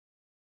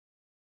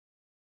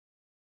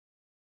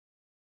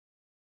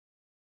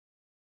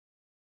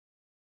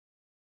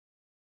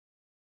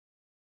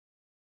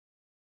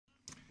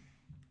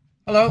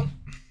Hello,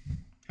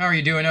 how are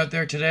you doing out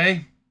there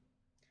today?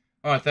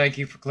 I want to thank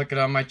you for clicking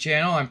on my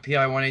channel. I'm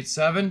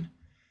PI187,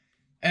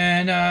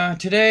 and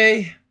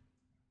today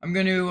I'm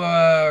going to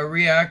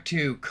react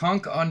to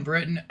Cunk on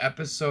Britain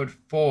episode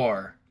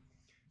 4.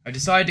 I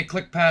decided to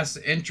click past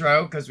the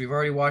intro because we've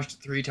already watched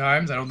it 3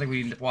 times. I don't think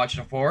we need to watch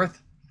it a 4th.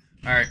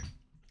 Alright,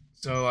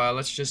 so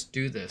let's just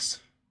do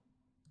this.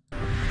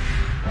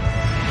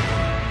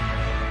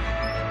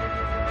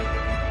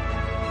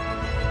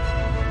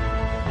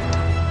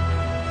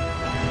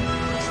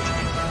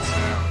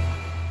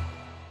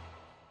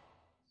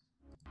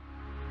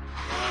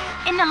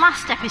 In the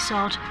last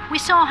episode, we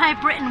saw how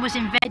Britain was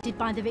invaded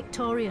by the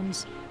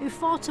Victorians, who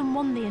fought and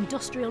won the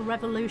Industrial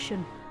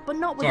Revolution, but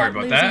not without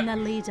losing their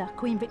leader,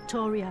 Queen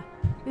Victoria,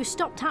 who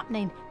stopped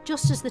happening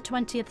just as the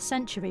 20th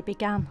century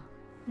began.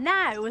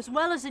 Now, as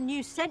well as a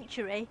new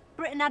century,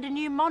 Britain had a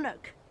new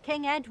monarch,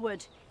 King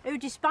Edward, who,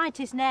 despite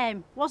his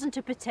name, wasn't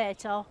a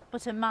potato,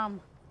 but a man.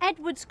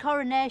 Edward's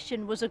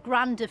coronation was a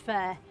grand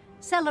affair,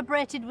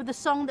 celebrated with a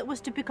song that was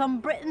to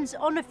become Britain's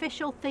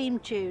unofficial theme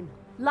tune,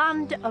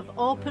 Land of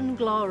Open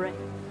Glory.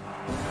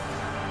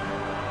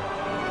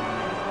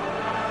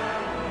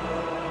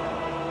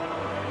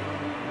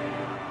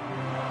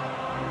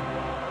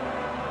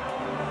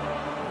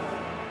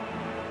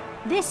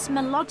 This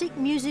melodic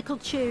musical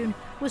tune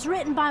was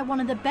written by one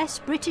of the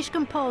best British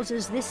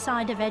composers this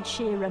side of Ed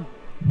Sheeran,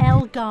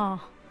 Elgar.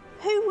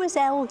 Who was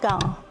Elgar?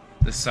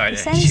 This side of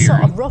Ed Sheeran. He sounds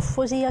sort of rough.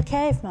 Was he a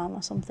caveman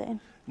or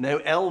something? No,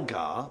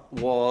 Elgar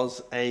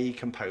was a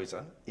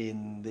composer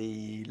in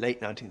the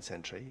late 19th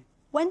century.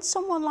 When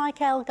someone like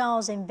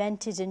Elgar's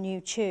invented a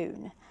new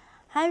tune,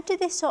 how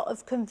did they sort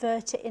of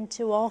convert it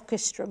into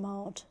orchestra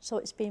mode so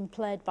it's being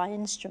played by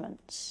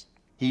instruments?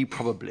 He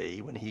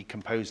probably, when he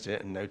composed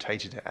it and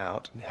notated it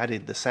out and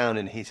had the sound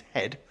in his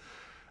head,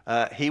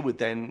 he would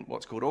then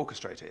what's called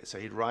orchestrate it. So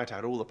he'd write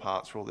out all the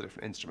parts for all the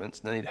different instruments,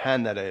 and then he'd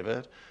hand that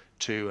over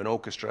to an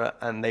orchestra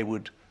and they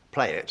would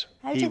play it.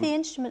 How do the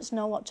instruments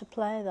know what to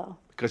play though?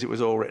 Because it was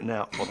all written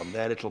out for them.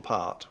 Their little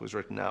part was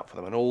written out for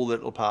them and all the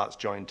little parts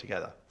joined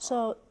together.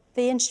 So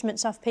the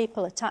instruments have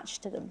people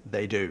attached to them?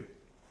 They do.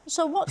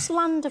 So what's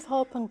Land of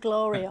Hope and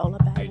Glory all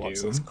about?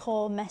 What's its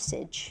core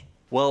message?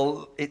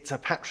 Well, it's a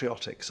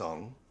patriotic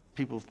song.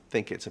 People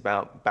think it's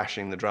about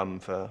bashing the drum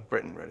for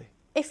Britain, really.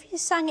 If you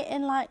sang it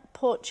in, like,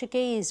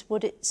 Portuguese,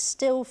 would it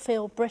still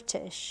feel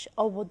British,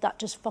 or would that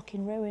just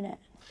fucking ruin it?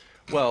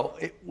 Well,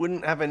 it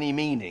wouldn't have any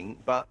meaning,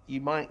 but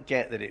you might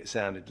get that it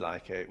sounded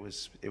like it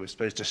was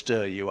supposed to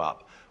stir you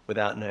up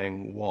without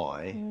knowing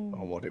why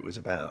or what it was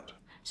about.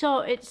 So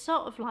it's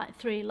sort of like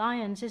Three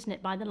Lions, isn't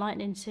it, by the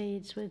Lightning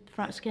Seeds with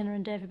Frank Skinner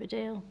and David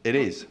Baddiel? It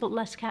is. But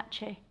less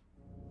catchy.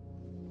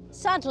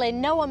 Sadly,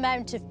 no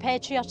amount of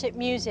patriotic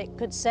music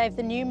could save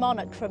the new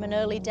monarch from an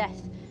early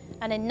death.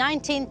 And in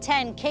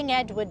 1910, King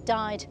Edward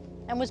died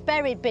and was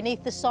buried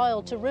beneath the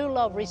soil to rule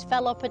over his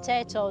fellow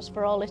potatoes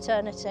for all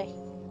eternity.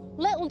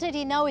 Little did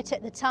he know it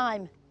at the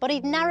time, but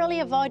he'd narrowly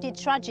avoided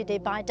tragedy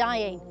by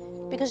dying,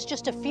 because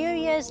just a few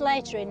years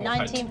later in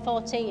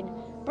 1914,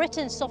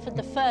 Britain suffered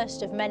the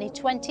first of many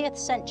 20th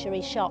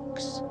century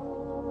shocks.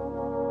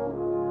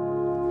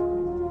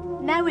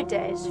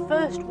 Nowadays,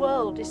 first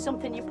world is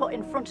something you put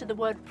in front of the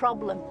word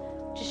problem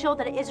to show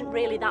that it isn't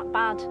really that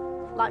bad,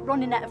 like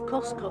running out of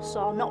couscous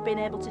or not being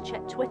able to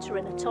check Twitter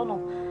in a tunnel.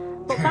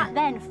 But back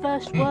then,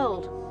 first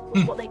world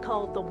was what they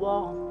called the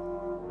war.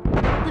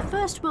 The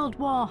First World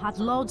War had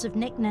loads of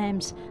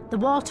nicknames: the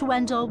War to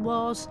End All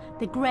Wars,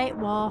 the Great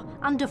War,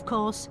 and of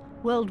course,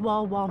 World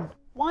War I.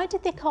 Why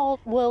did they call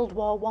World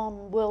War I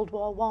World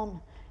War I?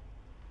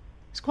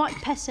 It's quite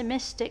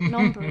pessimistic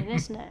numbering,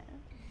 isn't it?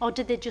 Or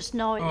did they just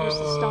know it was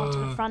the start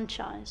of a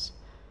franchise?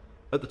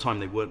 At the time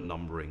they weren't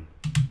numbering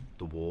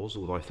the wars,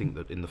 although I think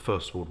that in the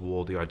First World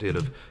War the idea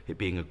of it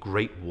being a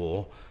great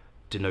war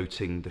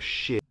denoting the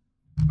sheer...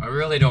 I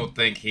really don't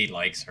think he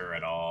likes her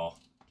at all.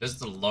 Just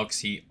the looks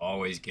he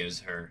always gives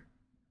her.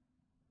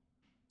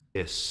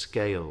 The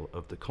scale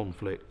of the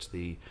conflict,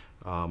 the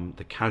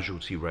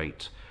casualty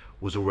rate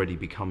was already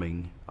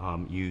becoming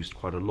used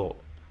quite a lot.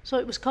 So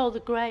it was called the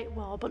Great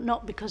War, but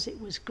not because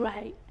it was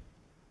great.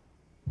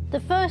 The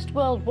First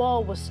World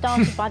War was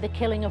started by the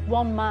killing of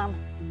one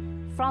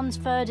man, Franz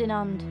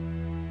Ferdinand.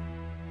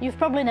 You've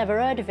probably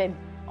never heard of him,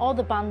 or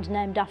the band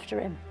named after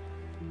him,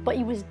 but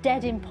he was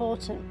dead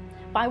important,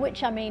 by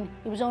which I mean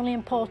he was only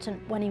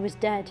important when he was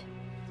dead.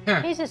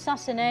 His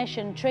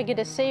assassination triggered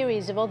a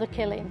series of other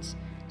killings.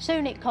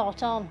 Soon it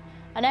caught on,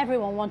 and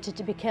everyone wanted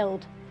to be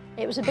killed.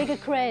 It was a bigger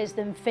craze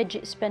than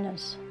fidget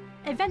spinners.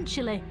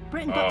 Eventually,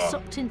 Britain got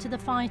sucked into the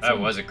fighting, that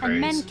was a craze.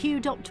 And men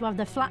queued up to have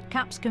their flat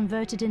caps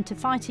converted into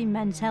fighting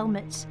men's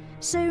helmets.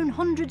 Soon,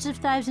 hundreds of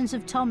thousands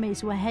of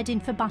Tommies were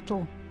heading for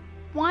battle.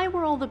 Why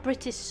were all the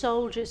British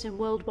soldiers in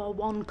World War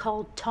I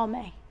called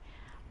Tommy?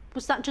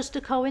 Was that just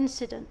a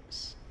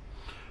coincidence?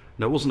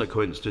 No, it wasn't a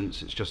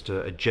coincidence, it's just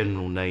a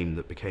general name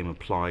that became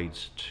applied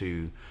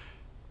to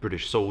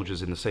British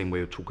soldiers in the same way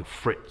we talk of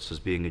Fritz as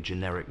being a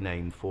generic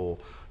name for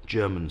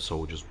German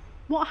soldiers.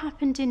 What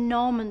happened in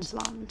no man's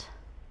land?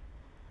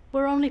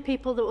 Were only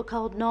people that were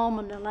called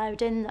Norman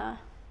allowed in there?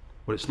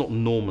 Well, it's not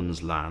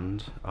Norman's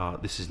land,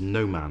 this is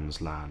no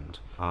man's land.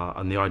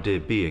 And the idea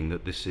being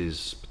that this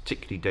is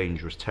particularly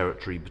dangerous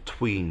territory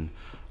between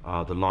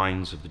the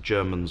lines of the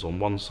Germans on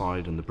one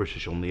side and the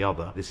British on the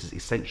other. This is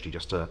essentially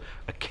just a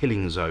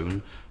killing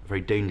zone, a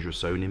very dangerous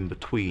zone in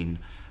between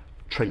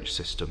trench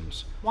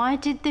systems. Why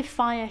did they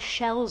fire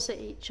shells at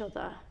each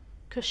other?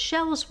 Because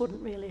shells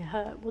wouldn't really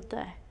hurt, would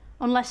they?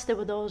 Unless they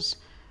were those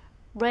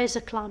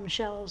razor clam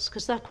shells,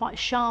 because they're quite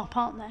sharp,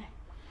 aren't they?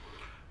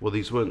 Well,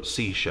 these weren't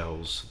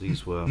seashells,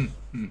 these were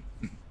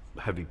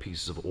heavy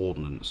pieces of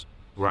ordnance.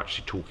 We're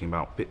actually talking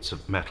about bits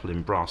of metal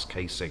in brass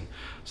casing,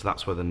 so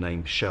that's where the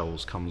name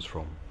shells comes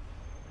from.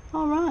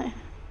 All right.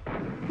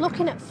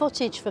 Looking at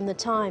footage from the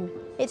time,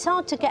 it's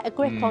hard to get a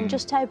grip on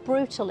just how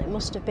brutal it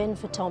must have been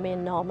for Tommy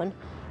and Norman,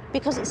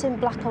 because it's in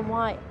black and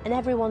white and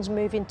everyone's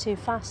moving too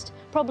fast,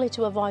 probably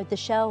to avoid the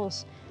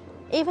shells.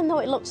 Even though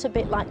it looks a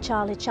bit like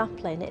Charlie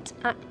Chaplin, it's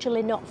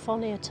actually not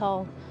funny at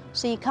all,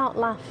 so you can't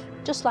laugh,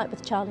 just like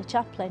with Charlie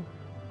Chaplin.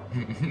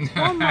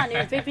 One man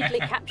who vividly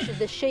captured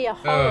the sheer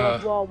horror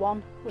of War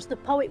I was the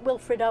poet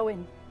Wilfred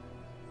Owen.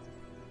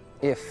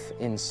 If,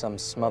 in some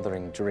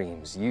smothering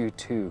dreams, you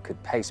too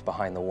could pace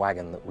behind the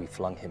wagon that we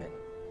flung him in,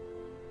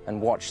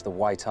 and watch the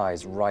white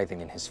eyes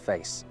writhing in his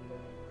face,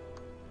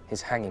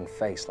 his hanging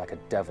face like a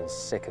devil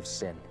sick of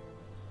sin.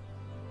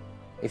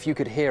 If you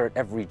could hear at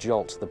every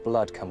jolt the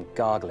blood come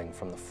gargling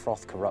from the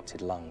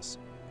froth-corrupted lungs,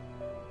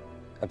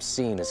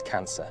 obscene as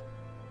cancer,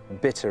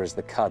 bitter as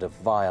the cud of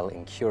vile,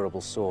 incurable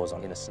sores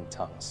on innocent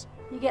tongues.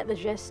 You get the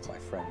gist. My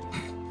friend.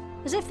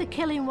 As if the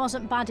killing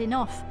wasn't bad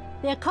enough,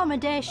 the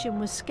accommodation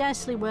was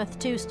scarcely worth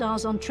 2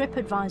 stars on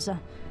TripAdvisor.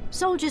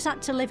 Soldiers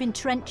had to live in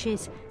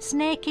trenches,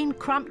 snaking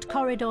cramped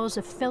corridors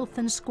of filth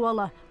and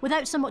squalor,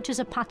 without so much as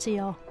a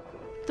patio.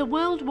 The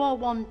World War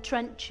I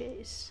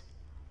trenches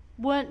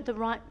weren't the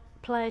right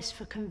place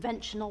for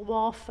conventional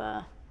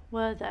warfare,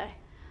 were they?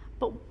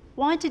 But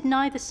why did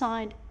neither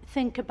side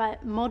think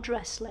about mud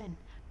wrestling?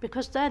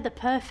 Because they're the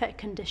perfect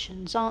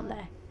conditions, aren't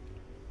they?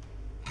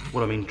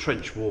 Well, I mean,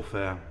 trench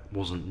warfare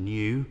wasn't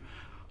new.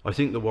 I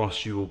think that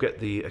whilst you will get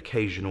the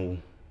occasional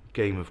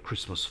game of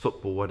Christmas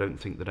football, I don't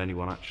think that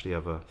anyone actually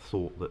ever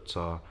thought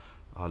that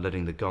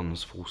letting the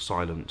guns fall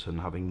silent and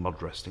having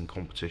mud wrestling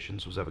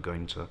competitions was ever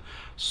going to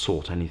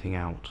sort anything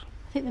out.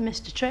 I think they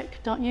missed a trick,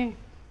 don't you?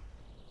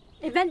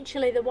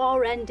 Eventually the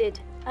war ended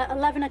at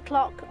 11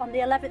 o'clock on the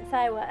 11th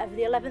hour of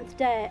the 11th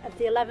day of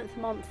the 11th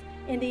month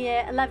in the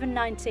year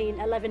 1119,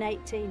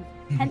 1118,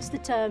 hence the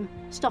term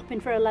stopping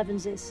for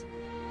 11s.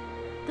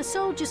 The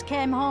soldiers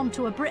came home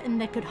to a Britain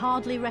they could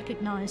hardly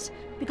recognise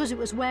because it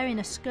was wearing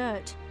a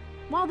skirt.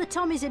 While the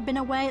Tommies had been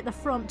away at the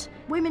front,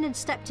 women had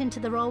stepped into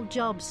their old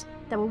jobs.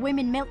 There were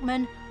women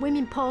milkmen,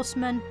 women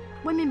postmen,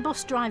 women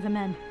bus driver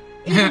men,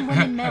 even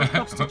women male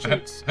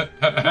prostitutes.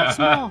 What's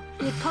more,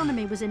 the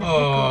economy was in a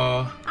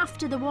pickle.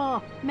 After the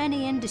war,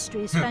 many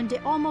industries found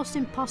it almost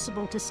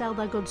impossible to sell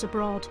their goods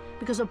abroad,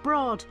 because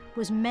abroad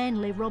was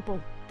mainly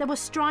rubble. There were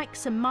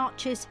strikes and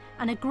marches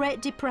and a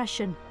Great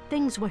Depression.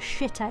 Things were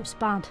shithouse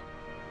bad.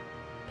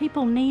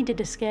 People needed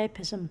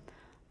escapism,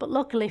 but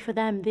luckily for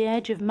them, the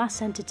age of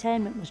mass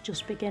entertainment was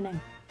just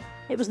beginning.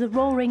 It was the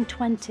roaring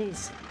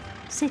 20s.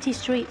 City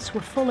streets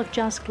were full of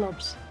jazz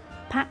clubs,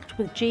 packed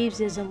with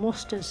Jeeveses and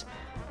Worcesters,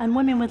 and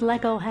women with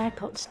Lego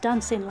haircuts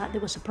dancing like they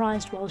were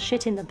surprised while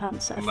shitting their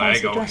pants at a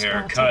fancy Lego dress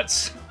party.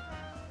 haircuts.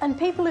 And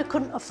people who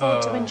couldn't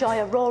afford to enjoy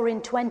a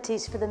roaring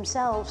 20s for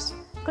themselves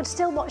could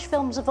still watch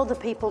films of other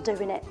people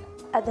doing it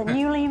at the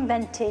newly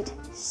invented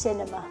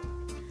cinema.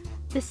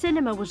 The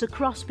cinema was a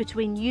cross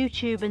between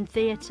YouTube and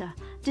theatre.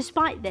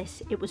 Despite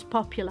this, it was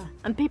popular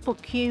and people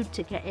queued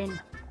to get in.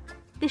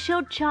 They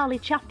showed Charlie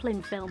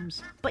Chaplin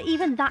films, but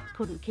even that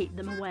couldn't keep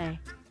them away.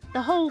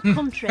 The whole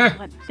country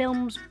went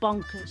films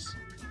bonkers.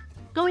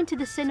 Going to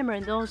the cinema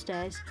in those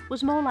days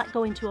was more like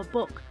going to a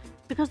book,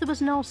 because there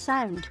was no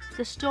sound.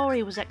 The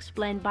story was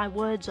explained by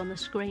words on the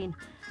screen,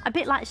 a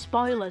bit like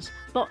spoilers,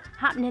 but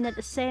happening at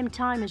the same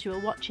time as you were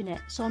watching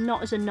it, so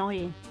not as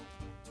annoying.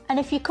 And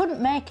if you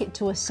couldn't make it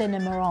to a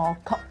cinema or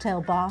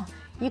cocktail bar,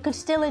 you could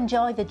still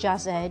enjoy the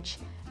jazz age,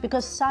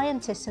 because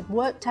scientists had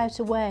worked out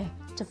a way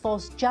to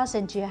force jazz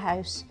into your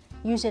house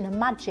using a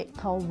magic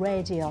called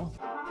radio.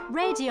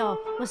 Radio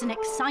was an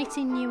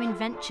exciting new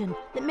invention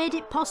that made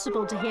it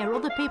possible to hear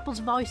other people's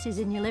voices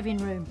in your living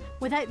room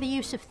without the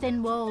use of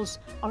thin walls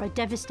or a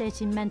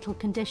devastating mental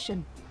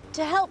condition.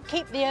 To help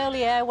keep the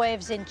early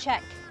airwaves in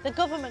check, the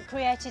government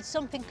created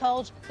something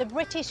called the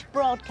British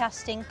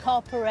Broadcasting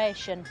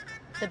Corporation,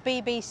 the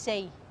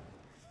BBC.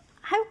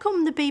 How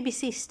come the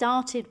BBC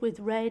started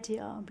with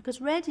radio? Because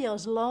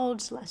radio's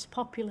loads less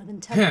popular than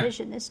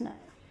television, isn't it?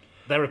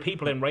 There are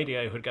people in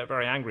radio who'd get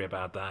very angry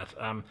about that.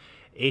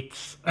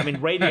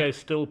 Radio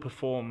still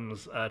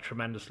performs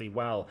tremendously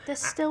well. There's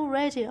still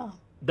radio.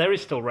 There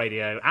is still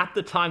radio. At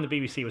the time the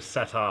BBC was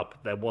set up,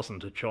 there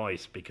wasn't a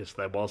choice because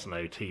there was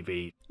no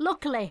TV.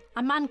 Luckily,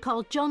 a man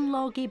called John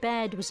Logie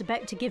Baird was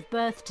about to give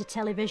birth to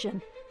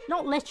television.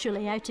 Not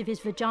literally out of his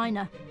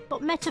vagina,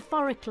 but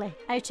metaphorically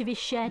out of his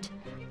shed.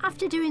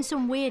 After doing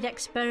some weird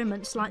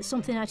experiments like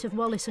something out of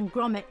Wallace and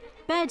Gromit,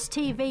 Baird's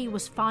TV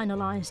was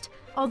finalised,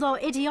 although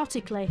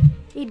idiotically,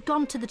 he'd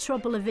gone to the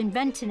trouble of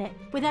inventing it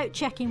without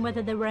checking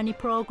whether there were any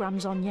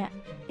programmes on yet.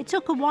 It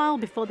took a while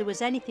before there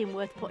was anything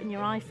worth putting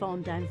your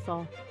iPhone down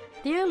for.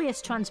 The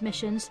earliest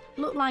transmissions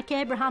looked like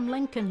Abraham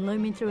Lincoln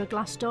looming through a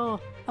glass door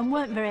and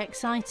weren't very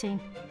exciting.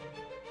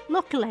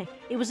 Luckily,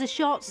 it was a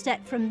short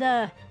step from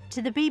there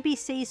to the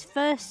BBC's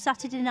first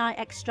Saturday night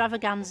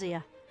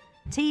extravaganza,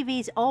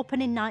 TV's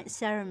opening night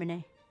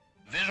ceremony.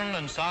 Vision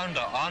and sound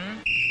are on.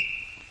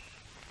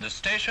 The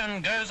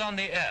station goes on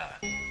the air.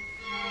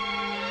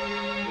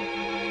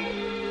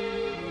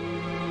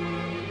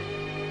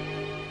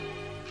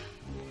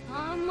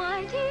 A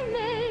mighty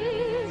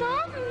maze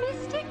of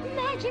mystic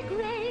magic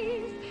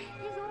rays.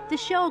 The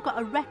show got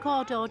a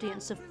record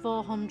audience of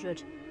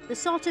 400, the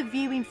sort of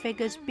viewing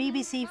figures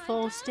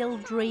BBC4 still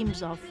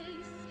dreams of.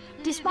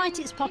 Despite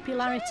its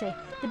popularity,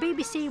 the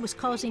BBC was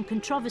causing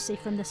controversy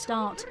from the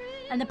start,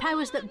 and the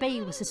powers that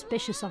be were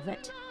suspicious of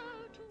it.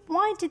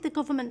 Why did the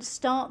government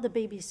start the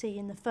BBC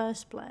in the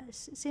first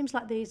place? It seems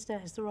like these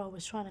days they're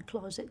always trying to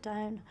close it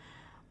down.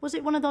 Was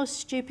it one of those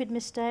stupid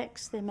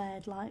mistakes they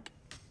made, like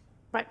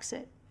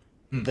Brexit?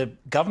 The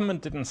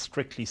government didn't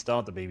strictly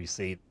start the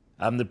BBC.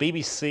 The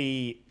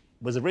BBC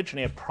was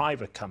originally a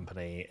private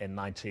company in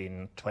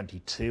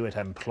 1922. It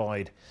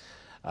employed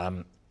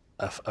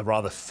a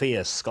rather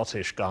fierce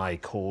Scottish guy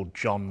called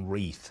John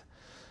Reith.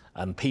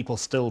 And people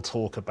still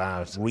talk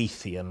about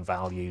Reithian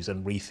values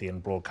and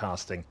Reithian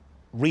broadcasting.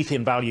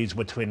 Reithian values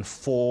were to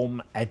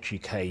inform,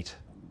 educate,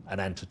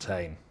 and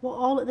entertain. What,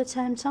 all at the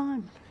same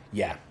time?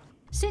 Yeah.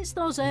 Since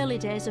those early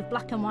days of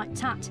black and white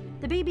tat,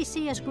 the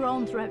BBC has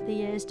grown throughout the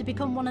years to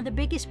become one of the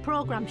biggest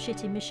programme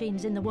shitting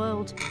machines in the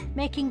world,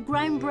 making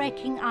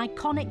groundbreaking,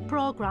 iconic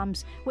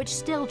programmes which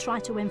still try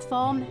to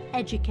inform,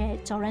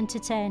 educate or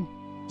entertain.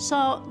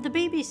 So the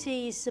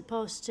BBC is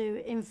supposed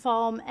to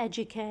inform,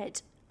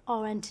 educate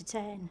or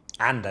entertain.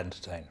 And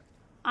entertain.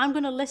 I'm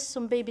going to list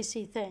some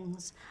BBC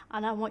things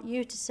and I want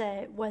you to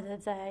say whether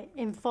they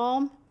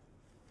inform,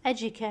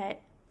 educate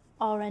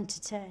or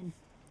entertain.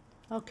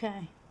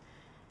 Okay.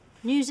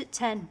 News at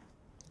 10.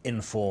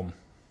 Inform.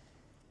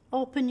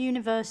 Open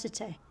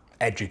University.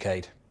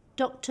 Educate.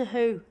 Doctor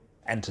Who.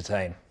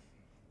 Entertain.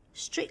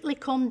 Strictly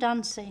Come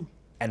Dancing.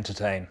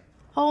 Entertain.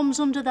 Holmes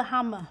Under the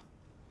Hammer.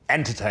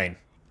 Entertain.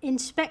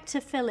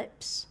 Inspector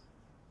Phillips.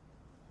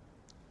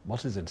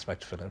 What is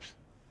Inspector Phillips?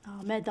 Oh,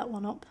 I made that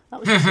one up. That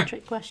was just a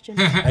trick question.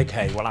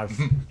 Okay, well,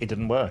 it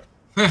didn't work.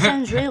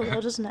 Sounds real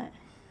though, doesn't it?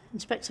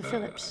 Inspector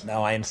Phillips.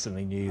 No, I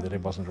instantly knew that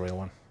it wasn't a real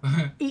one.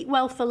 Eat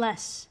Well for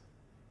Less.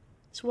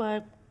 It's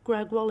where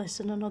Greg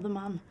Wallace and another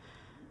man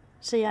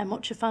see how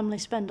much a family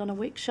spend on a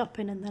week's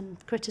shopping and then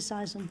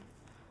criticise them.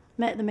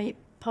 Make them eat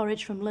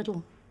porridge from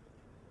Lidl.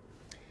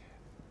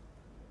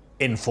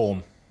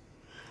 Inform.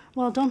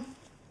 Well done.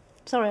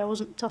 Sorry, I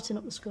wasn't totting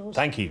up the scores.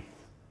 Thank you.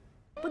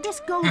 But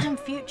this golden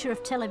future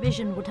of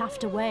television would have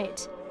to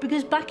wait,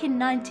 because back in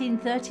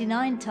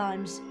 1939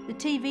 times, the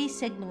TV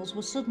signals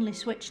were suddenly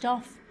switched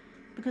off,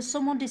 because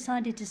someone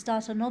decided to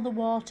start another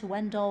war to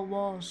end all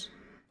wars.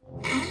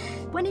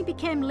 When he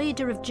became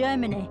leader of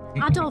Germany,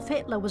 Adolf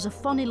Hitler was a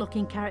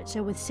funny-looking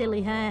character with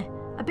silly hair,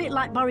 a bit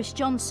like Boris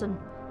Johnson,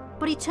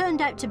 but he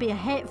turned out to be a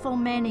hateful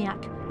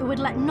maniac who would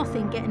let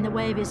nothing get in the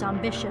way of his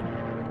ambition,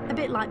 a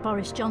bit like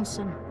Boris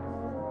Johnson.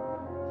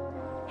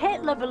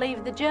 Hitler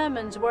believed the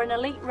Germans were an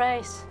elite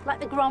race,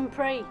 like the Grand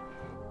Prix.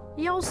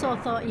 He also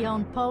thought he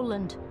owned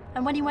Poland,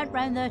 and when he went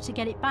round there to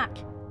get it back,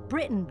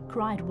 Britain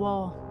cried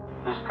war.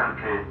 This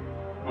country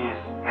is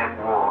at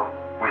war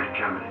with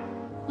Germany.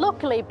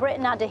 Luckily,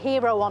 Britain had a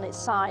hero on its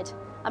side,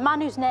 a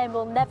man whose name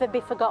will never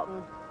be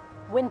forgotten,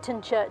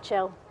 Winston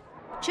Churchill.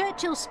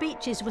 Churchill's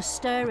speeches were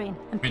stirring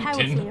and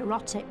powerfully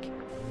erotic.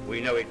 We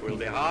know it will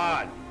be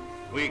hard.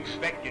 We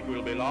expect it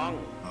will be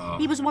long.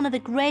 He was one of the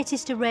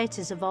greatest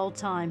orators of all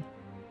time,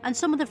 and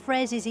some of the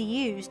phrases he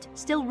used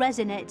still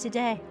resonate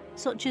today,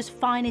 such as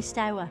finest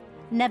hour,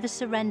 never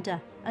surrender,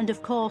 and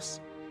of course,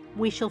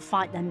 we shall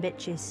fight them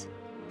bitches.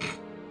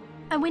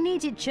 And we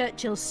needed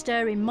Churchill's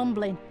stirring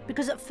mumbling,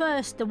 because at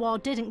first the war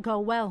didn't go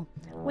well.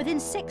 Within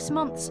 6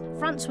 months,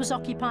 France was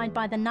occupied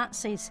by the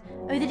Nazis,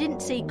 who they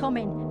didn't see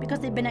coming because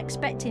they'd been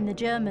expecting the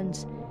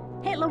Germans.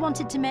 Hitler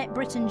wanted to make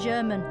Britain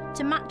German,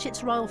 to match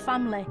its royal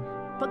family,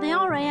 but the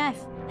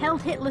RAF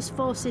held Hitler's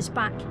forces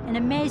back in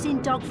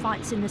amazing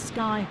dogfights in the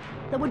sky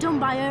that were done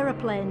by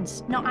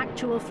aeroplanes, not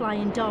actual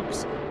flying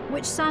dogs,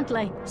 which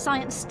sadly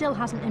science still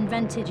hasn't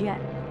invented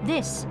yet.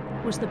 This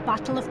was the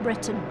Battle of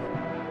Britain.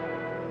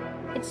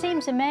 It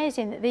seems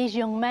amazing that these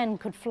young men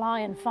could fly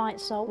and fight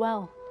so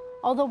well.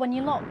 Although when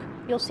you look,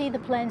 you'll see the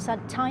planes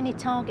had tiny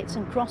targets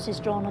and crosses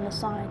drawn on the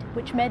side,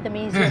 which made them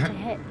easier to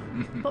hit.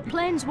 But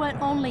planes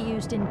weren't only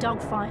used in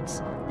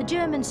dogfights. The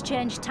Germans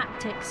changed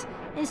tactics.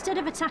 Instead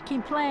of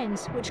attacking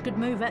planes, which could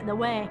move out of the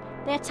way,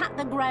 they attacked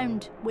the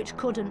ground, which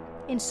couldn't,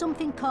 in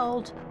something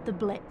called the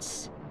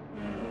Blitz.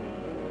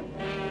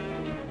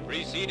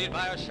 Preceded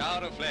by a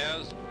shower of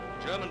flares,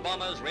 German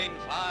bombers rained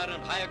fire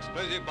and high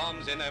explosive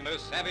bombs in their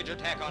most savage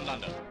attack on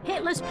London.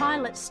 Hitler's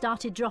pilots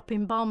started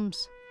dropping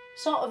bombs.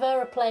 Sort of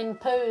aeroplane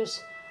poos,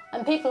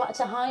 and people had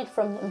to hide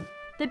from them.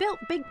 They built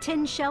big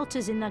tin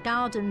shelters in their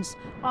gardens,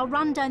 or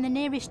ran down the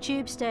nearest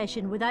tube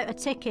station without a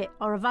ticket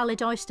or a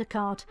valid Oyster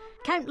card.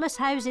 Countless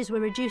houses were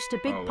reduced to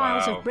big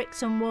piles of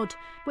bricks and wood,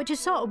 which is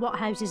sort of what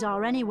houses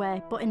are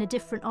anyway, but in a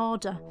different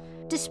order.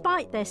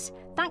 Despite this,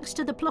 thanks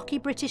to the plucky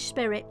British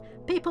spirit,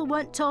 people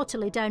weren't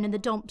totally down in the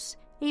dumps,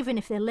 even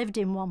if they lived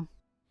in one.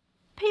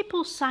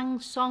 People sang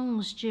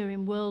songs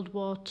during World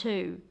War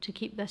II to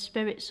keep their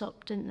spirits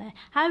up, didn't they?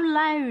 How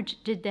loud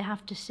did they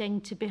have to sing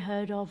to be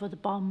heard over the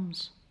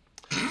bombs?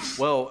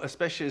 Well,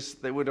 especially as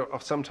they would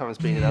have sometimes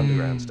been in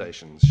underground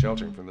stations,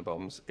 sheltering from the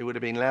bombs. It would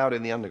have been loud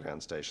in the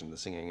underground station, the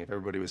singing, if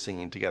everybody was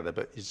singing together,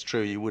 but it's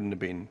true, you wouldn't have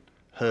been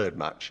heard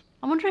much.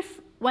 I wonder if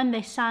when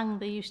they sang,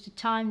 they used to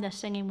time their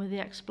singing with the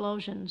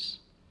explosions.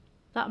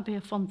 That would be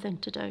a fun thing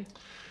to do. It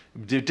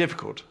would be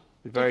difficult. It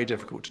would be very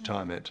difficult to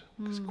time it.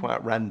 It's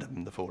quite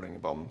random, the falling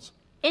of bombs.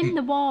 In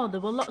the war,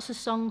 there were lots of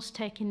songs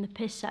taking the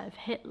piss out of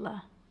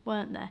Hitler,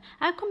 weren't there?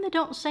 How come they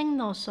don't sing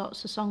those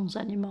sorts of songs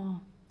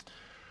anymore?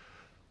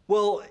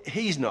 Well,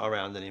 he's not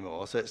around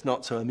anymore, so it's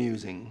not so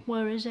amusing.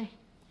 Where is he?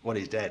 Well,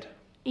 he's dead.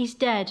 He's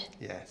dead?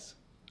 Yes.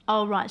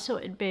 Oh, right, so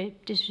it'd be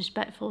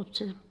disrespectful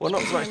to... Well,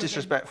 not so much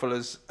disrespectful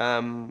as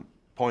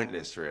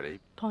pointless, really.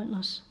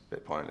 Pointless. A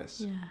bit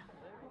pointless. Yeah.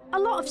 A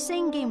lot of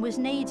singing was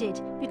needed,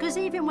 because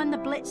even when the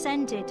Blitz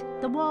ended,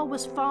 the war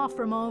was far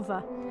from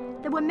over.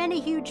 There were many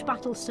huge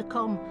battles to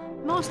come,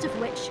 most of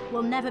which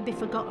will never be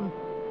forgotten,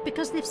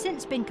 because they've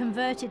since been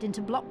converted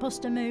into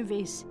blockbuster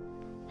movies.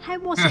 How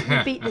was it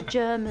we beat the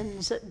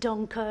Germans at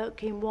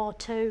Dunkirk in War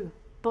II,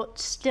 but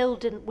still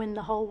didn't win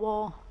the whole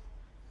war?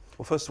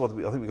 Well, first of all,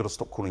 I think we've got to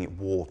stop calling it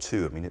War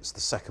II. I mean, it's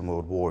the Second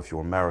World War if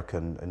you're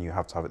American, and you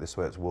have to have it this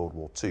way, it's World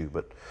War II.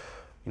 But,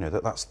 you know,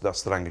 that's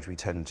the language we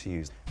tend to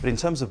use. But in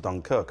terms of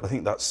Dunkirk, I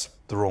think that's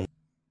the wrong...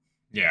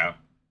 Yeah.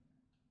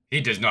 He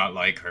does not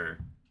like her.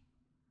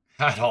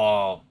 At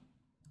all.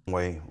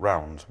 ...way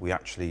round. We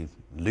actually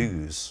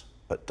lose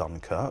at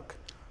Dunkirk.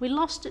 We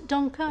lost at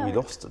Dunkirk? We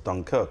lost at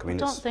Dunkirk. I mean,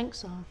 I don't think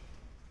so.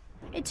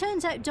 It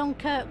turns out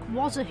Dunkirk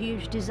was a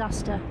huge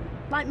disaster.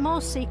 Like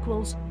most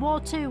sequels, War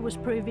II was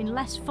proving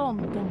less fun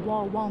than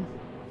War I.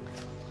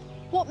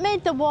 What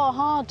made the war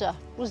harder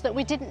was that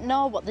we didn't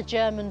know what the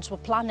Germans were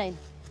planning,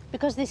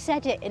 because they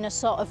said it in a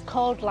sort of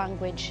code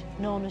language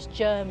known as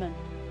German.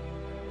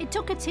 It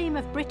took a team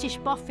of British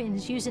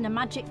boffins using a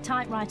magic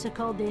typewriter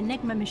called the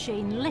Enigma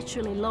machine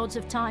literally loads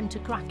of time to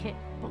crack it,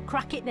 but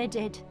crack it they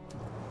did.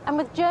 And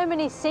with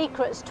Germany's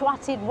secrets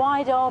twatted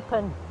wide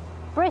open,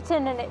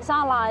 Britain and its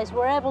allies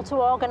were able to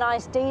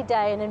organise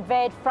D-Day and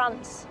invade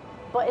France,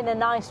 but in a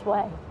nice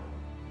way.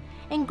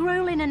 In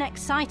grueling and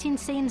exciting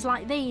scenes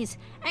like these,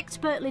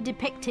 expertly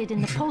depicted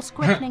in the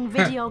pulse-quickening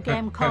video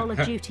game Call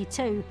of Duty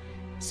 2,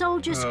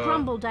 soldiers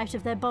scrambled out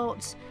of their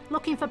boats,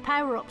 looking for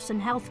power-ups and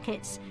health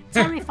kits,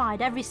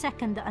 terrified every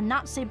second that a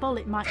Nazi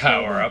bullet might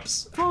kill them,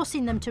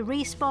 forcing them to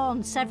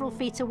respawn several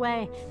feet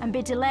away and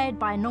be delayed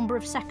by a number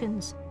of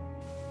seconds.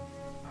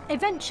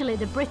 Eventually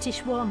the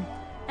British won,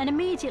 and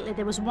immediately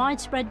there was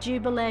widespread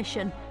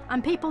jubilation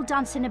and people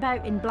dancing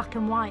about in black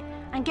and white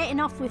and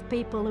getting off with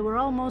people who were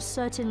almost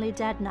certainly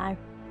dead now.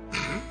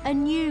 A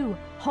new,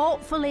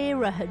 hopeful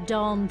era had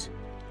dawned,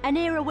 an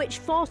era which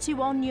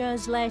 41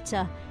 years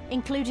later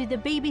included the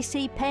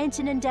BBC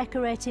painting and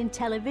decorating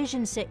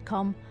television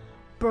sitcom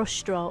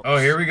Brushstrokes. Oh,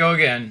 here we go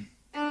again.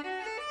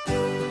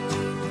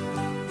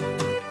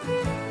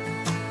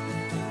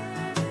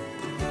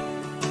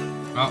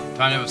 Oh,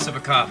 time to have a sip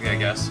of coffee, I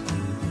guess.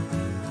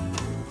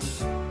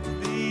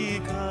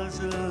 Because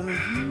of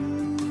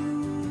you,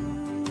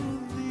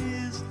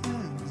 these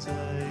things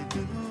I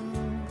do.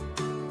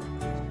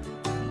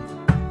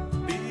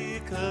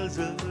 Because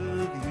of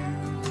you.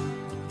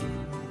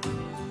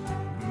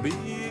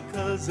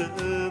 Because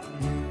of you.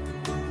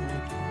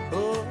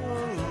 Oh.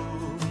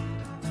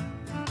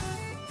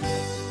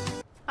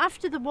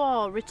 After the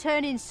war,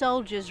 returning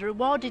soldiers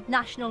rewarded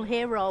national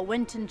hero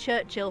Winston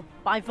Churchill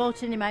by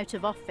voting him out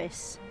of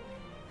office.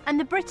 And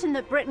the Britain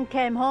that Britain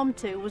came home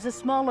to was a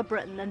smaller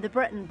Britain than the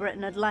Britain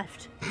had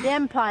left. The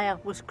empire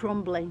was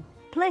crumbling.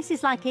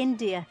 Places like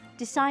India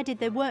decided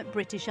they weren't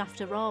British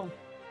after all,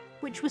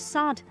 which was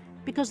sad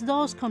because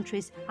those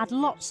countries had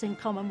lots in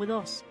common with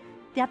us.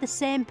 They had the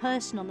same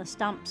person on the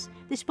stamps,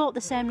 they spoke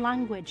the same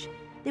language,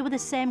 they were the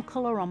same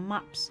colour on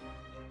maps.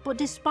 But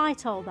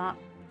despite all that,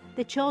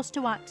 they chose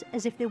to act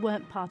as if they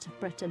weren't part of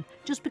Britain,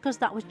 just because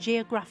that was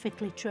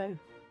geographically true.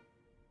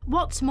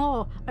 What's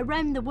more,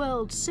 around the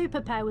world,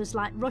 superpowers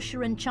like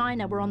Russia and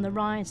China were on the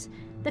rise.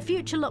 The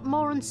future looked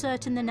more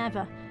uncertain than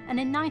ever, and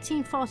in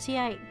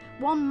 1948,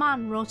 one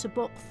man wrote a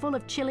book full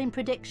of chilling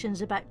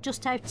predictions about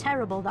just how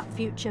terrible that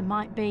future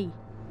might be.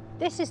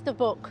 This is the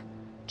book,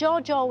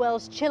 George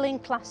Orwell's chilling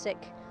classic,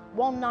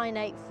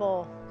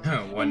 1984.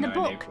 In the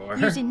book,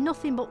 using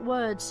nothing but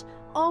words,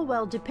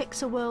 Orwell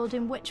depicts a world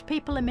in which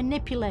people are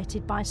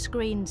manipulated by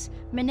screens,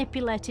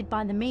 manipulated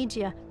by the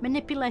media,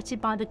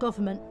 manipulated by the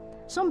government,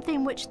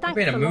 something which They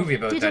made a thankfully movie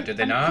about that, didn't did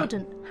they and not?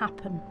 couldn't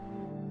happen.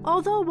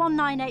 Although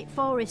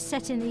 1984 is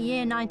set in the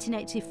year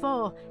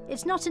 1984,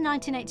 it's not a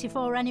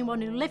 1984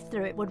 anyone who lived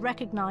through it would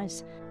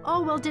recognise.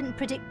 Orwell didn't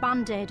predict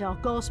Band-Aid or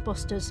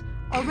Ghostbusters,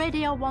 or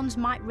Radio 1's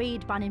Mike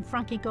Reed banning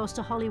Frankie Goes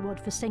to Hollywood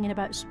for singing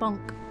about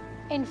spunk.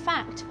 In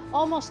fact,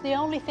 almost the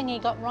only thing he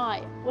got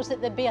right was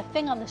that there'd be a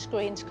thing on the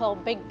screens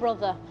called Big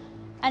Brother.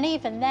 And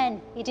even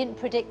then, he didn't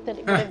predict that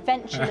it would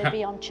eventually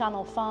be on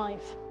Channel 5.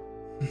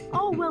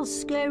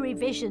 Orwell's scary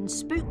vision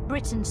spooked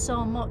Britain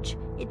so much,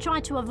 it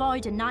tried to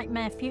avoid a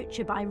nightmare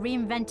future by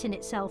reinventing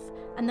itself,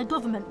 and the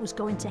government was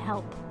going to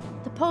help.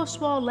 The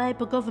post-war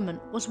Labour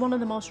government was one of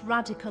the most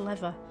radical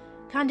ever,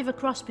 kind of a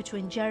cross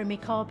between Jeremy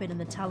Corbyn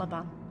and the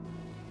Taliban.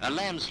 A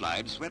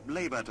landslide swept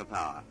Labour to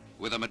power,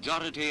 with a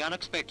majority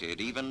unexpected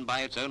even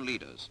by its own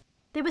leaders.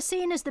 They were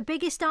seen as the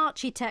biggest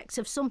architects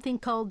of something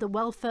called the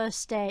welfare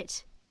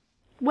state.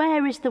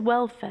 Where is the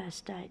welfare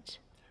state?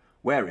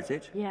 Where is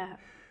it? Yeah.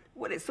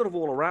 Well, it's sort of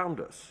all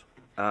around us.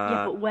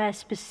 Yeah, but where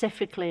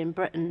specifically in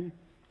Britain?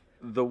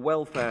 The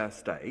welfare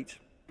state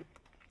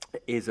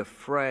is a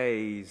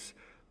phrase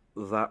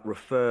that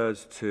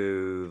refers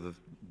to,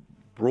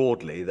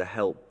 broadly, the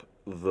help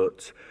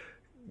that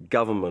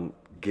government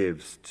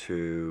gives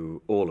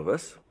to all of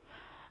us.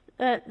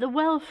 The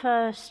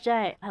welfare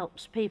state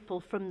helps people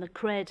from the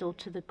cradle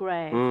to the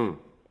grave.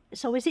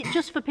 So is it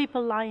just for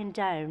people lying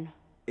down?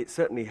 It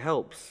certainly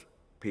helps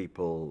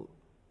people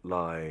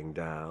lying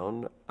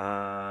down.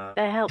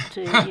 They help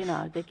to, you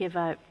know, they give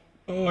out.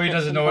 Oh, he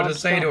doesn't know what to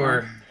say to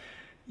her.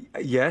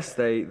 Yes,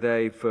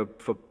 they for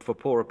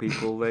poorer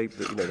people, they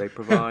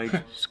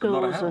provide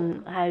schools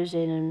and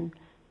housing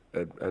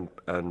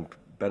and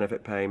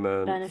benefit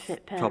payments,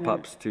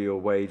 top-ups to your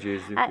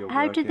wages if you're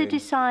How did they working.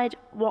 decide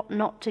what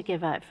not to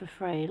give out for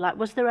free? Like,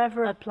 was there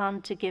ever a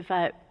plan to give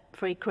out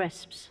free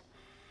crisps?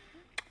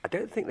 I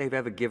don't think they've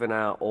ever given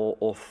out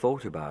or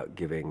thought about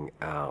giving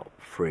out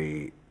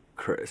free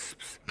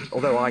crisps,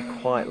 although I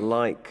quite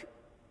like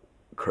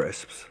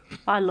crisps.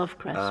 I love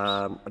crisps.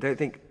 I don't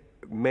think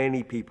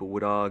many people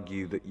would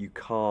argue that you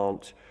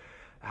can't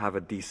have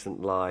a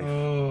decent life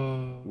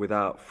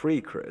without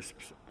free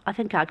crisps. I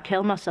think I'd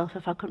kill myself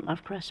if I couldn't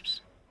have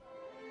crisps.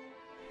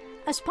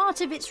 As part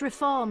of its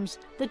reforms,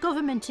 the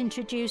government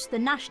introduced the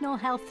National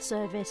Health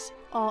Service,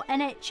 or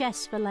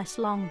NHS for less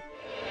long.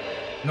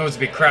 Those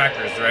would be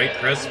crackers, right?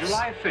 Crisps?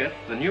 July 5th,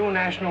 the new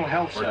National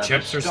Health Or Service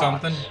chips or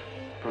starts, something?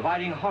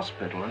 providing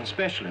hospital and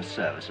specialist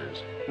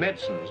services,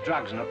 medicines,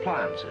 drugs and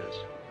appliances.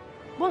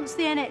 Once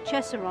the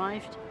NHS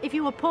arrived, if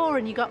you were poor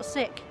and you got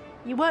sick,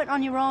 you weren't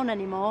on your own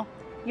anymore.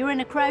 You were in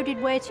a crowded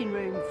waiting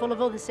room full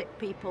of other sick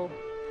people.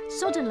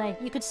 Suddenly,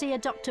 you could see a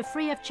doctor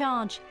free of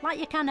charge, like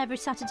you can every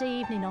Saturday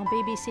evening on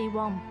BBC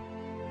One.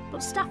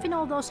 But staffing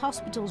all those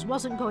hospitals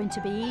wasn't going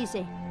to be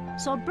easy,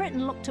 so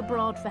Britain looked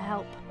abroad for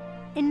help.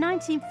 In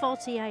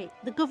 1948,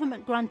 the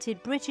government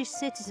granted British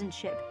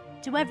citizenship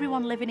to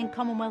everyone living in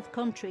Commonwealth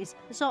countries,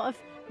 a sort of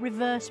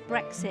reverse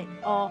Brexit,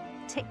 or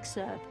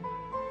TIC-SERB.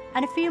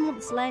 And a few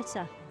months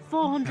later,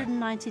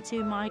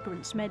 492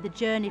 migrants made the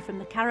journey from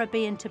the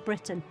Caribbean to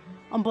Britain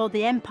on board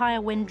the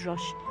Empire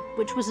Windrush,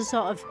 which was a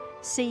sort of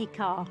sea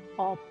car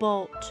or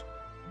boat.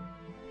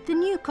 The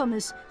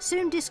newcomers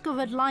soon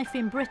discovered life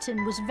in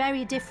Britain was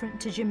very different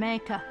to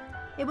Jamaica.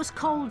 It was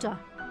colder,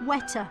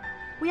 wetter.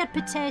 We had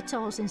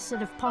potatoes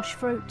instead of posh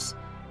fruits.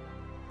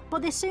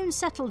 But they soon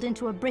settled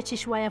into a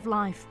British way of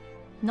life,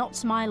 not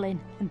smiling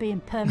and being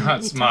permanently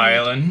Not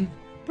smiling. tired.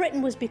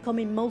 Britain was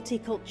becoming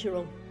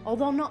multicultural,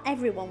 although not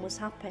everyone was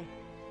happy.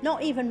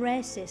 Not even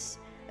racists,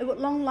 who at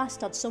long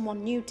last had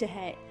someone new to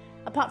hate,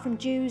 apart from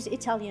Jews,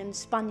 Italians,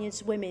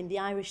 Spaniards, women, the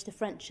Irish, the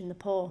French and the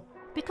poor.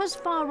 Because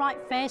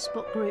far-right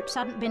Facebook groups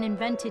hadn't been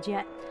invented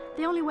yet,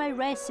 the only way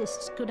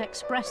racists could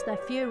express their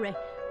fury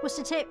was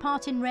to take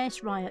part in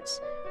race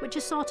riots, which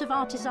are sort of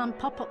artisan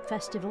pop-up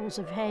festivals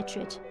of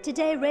hatred.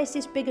 Today,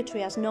 racist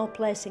bigotry has no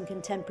place in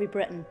contemporary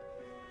Britain,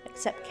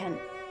 except Kent.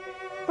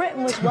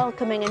 Britain was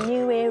welcoming a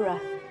new era,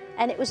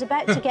 and it was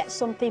about to get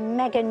something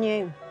mega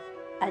new,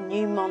 a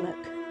new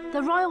monarch.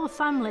 The royal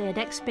family had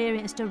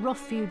experienced a rough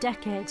few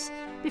decades.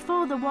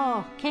 Before the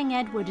war, King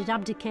Edward had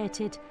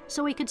abdicated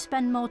so he could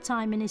spend more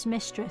time in his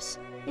mistress.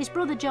 His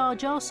brother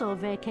George also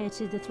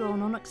vacated the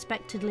throne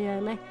unexpectedly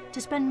early to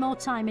spend more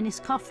time in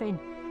his coffin.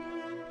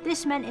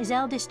 This meant his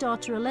eldest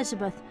daughter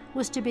Elizabeth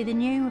was to be the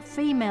new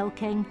female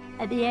king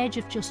at the age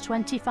of just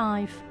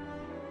 25.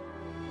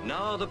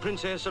 Now the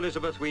Princess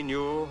Elizabeth we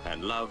knew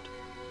and loved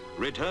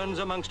returns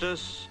amongst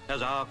us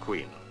as our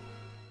queen.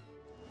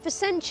 For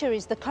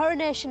centuries, the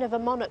coronation of a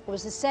monarch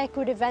was a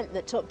sacred event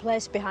that took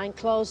place behind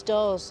closed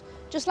doors,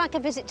 just like a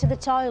visit to the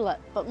toilet,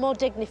 but more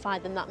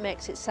dignified than that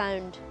makes it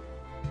sound.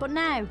 But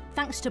now,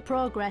 thanks to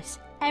progress,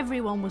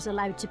 everyone was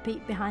allowed to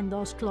peek behind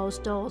those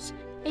closed doors.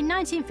 In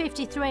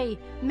 1953,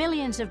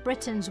 millions of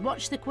Britons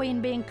watched the Queen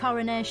being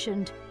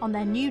coronationed on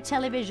their new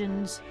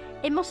televisions.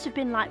 It must have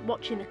been like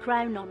watching The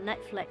Crown on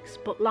Netflix,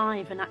 but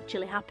live and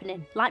actually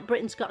happening. Like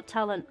Britain's Got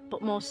Talent,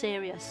 but more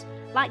serious.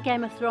 Like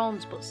Game of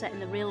Thrones, but set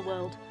in the real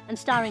world. And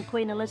starring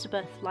Queen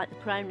Elizabeth, like The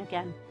Crown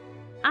again.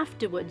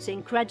 Afterwards,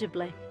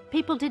 incredibly,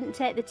 people didn't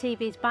take the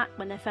TVs back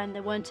when they found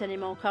there weren't any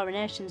more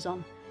coronations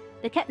on.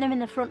 They kept them in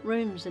the front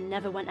rooms and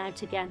never went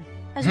out again.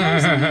 As well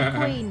as a new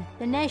queen,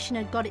 the nation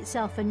had got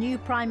itself a new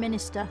prime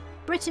minister.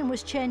 Britain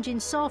was changing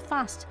so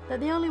fast that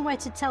the only way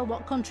to tell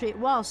what country it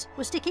was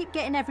to keep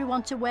getting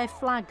everyone to wave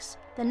flags.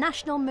 The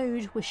national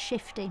mood was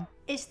shifting.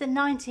 It's the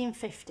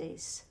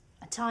 1950s,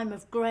 a time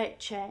of great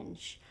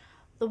change.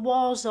 The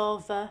war's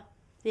over,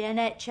 the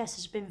NHS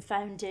has been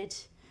founded,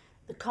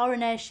 the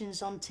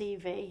coronation's on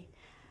TV,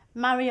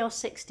 Mario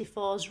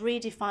 64's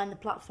redefined the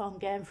platform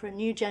game for a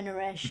new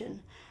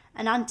generation,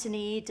 and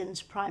Anthony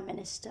Eden's Prime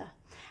Minister.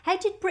 How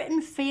did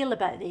Britain feel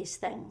about these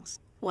things?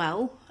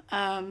 Well,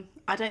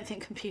 I don't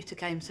think computer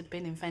games had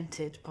been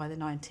invented by the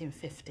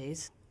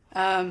 1950s.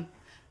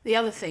 The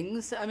other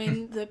things, I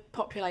mean, the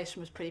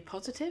population was pretty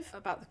positive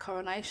about the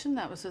coronation.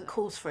 That was a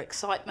cause for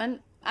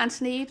excitement.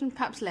 Anthony Eden,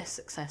 perhaps less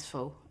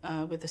successful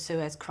with the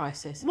Suez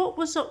crisis. What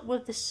was up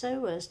with the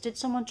sewers? Did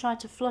someone try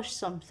to flush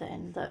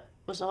something that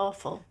was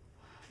awful?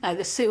 No,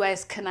 the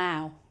Suez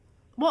Canal.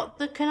 What,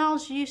 the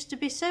canals used to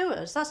be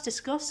sewers? That's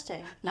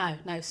disgusting. No,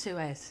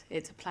 Suez.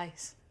 It's a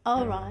place.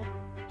 All right.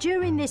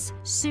 During this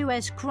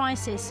Suez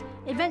crisis,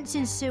 events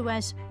in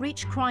Suez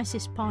reached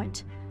crisis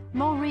point.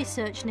 More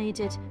research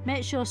needed.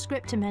 Make sure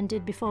script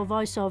amended before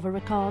voiceover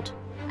record.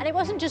 And it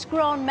wasn't just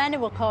grown men who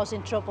were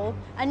causing trouble.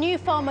 A new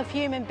form of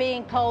human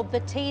being called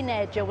the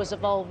teenager was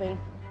evolving.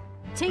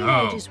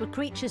 Teenagers were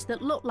creatures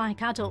that looked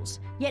like adults,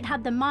 yet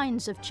had the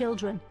minds of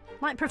children,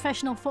 like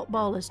professional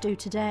footballers do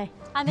today.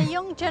 And the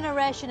young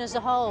generation as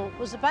a whole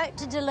was about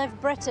to deliver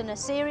Britain a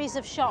series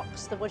of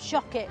shocks that would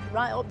shock it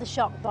right up the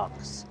shock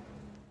box.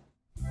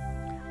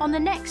 On the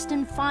next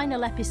and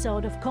final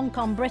episode of Cunk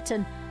on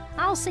Britain,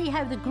 I'll see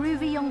how the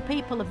groovy young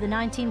people of the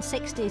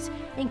 1960s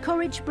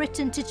encouraged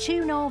Britain to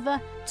tune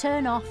over,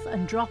 turn off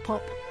and drop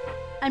up.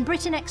 And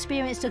Britain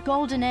experienced a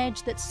golden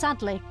age that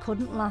sadly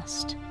couldn't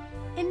last.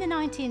 In the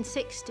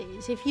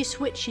 1960s, if you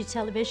switched your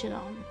television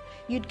on,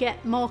 you'd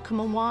get Morecambe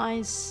and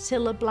Wise,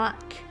 Cilla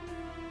Black,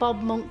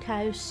 Bob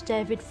Monkhouse,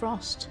 David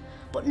Frost.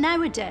 But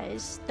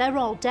nowadays, they're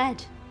all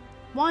dead.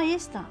 Why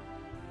is that?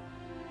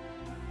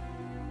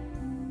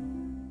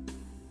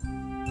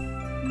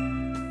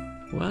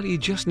 Well, you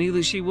just knew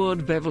that she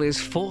would. Beverly's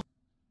fourth.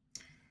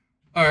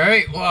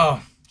 Alright,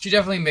 well, she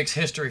definitely makes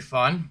history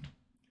fun.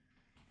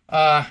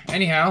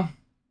 Anyhow,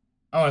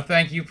 I want to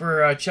thank you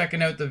for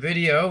checking out the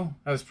video.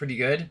 That was pretty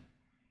good.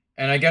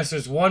 And I guess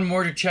there's one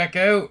more to check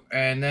out,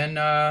 and then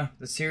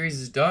the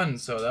series is done.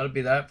 So that'll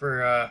be that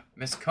for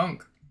Miss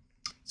Cunk.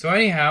 So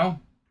anyhow,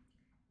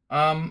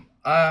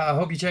 I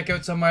hope you check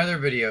out some of my other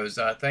videos.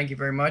 Thank you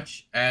very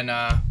much, and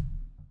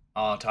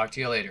I'll talk to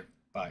you later.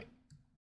 Bye.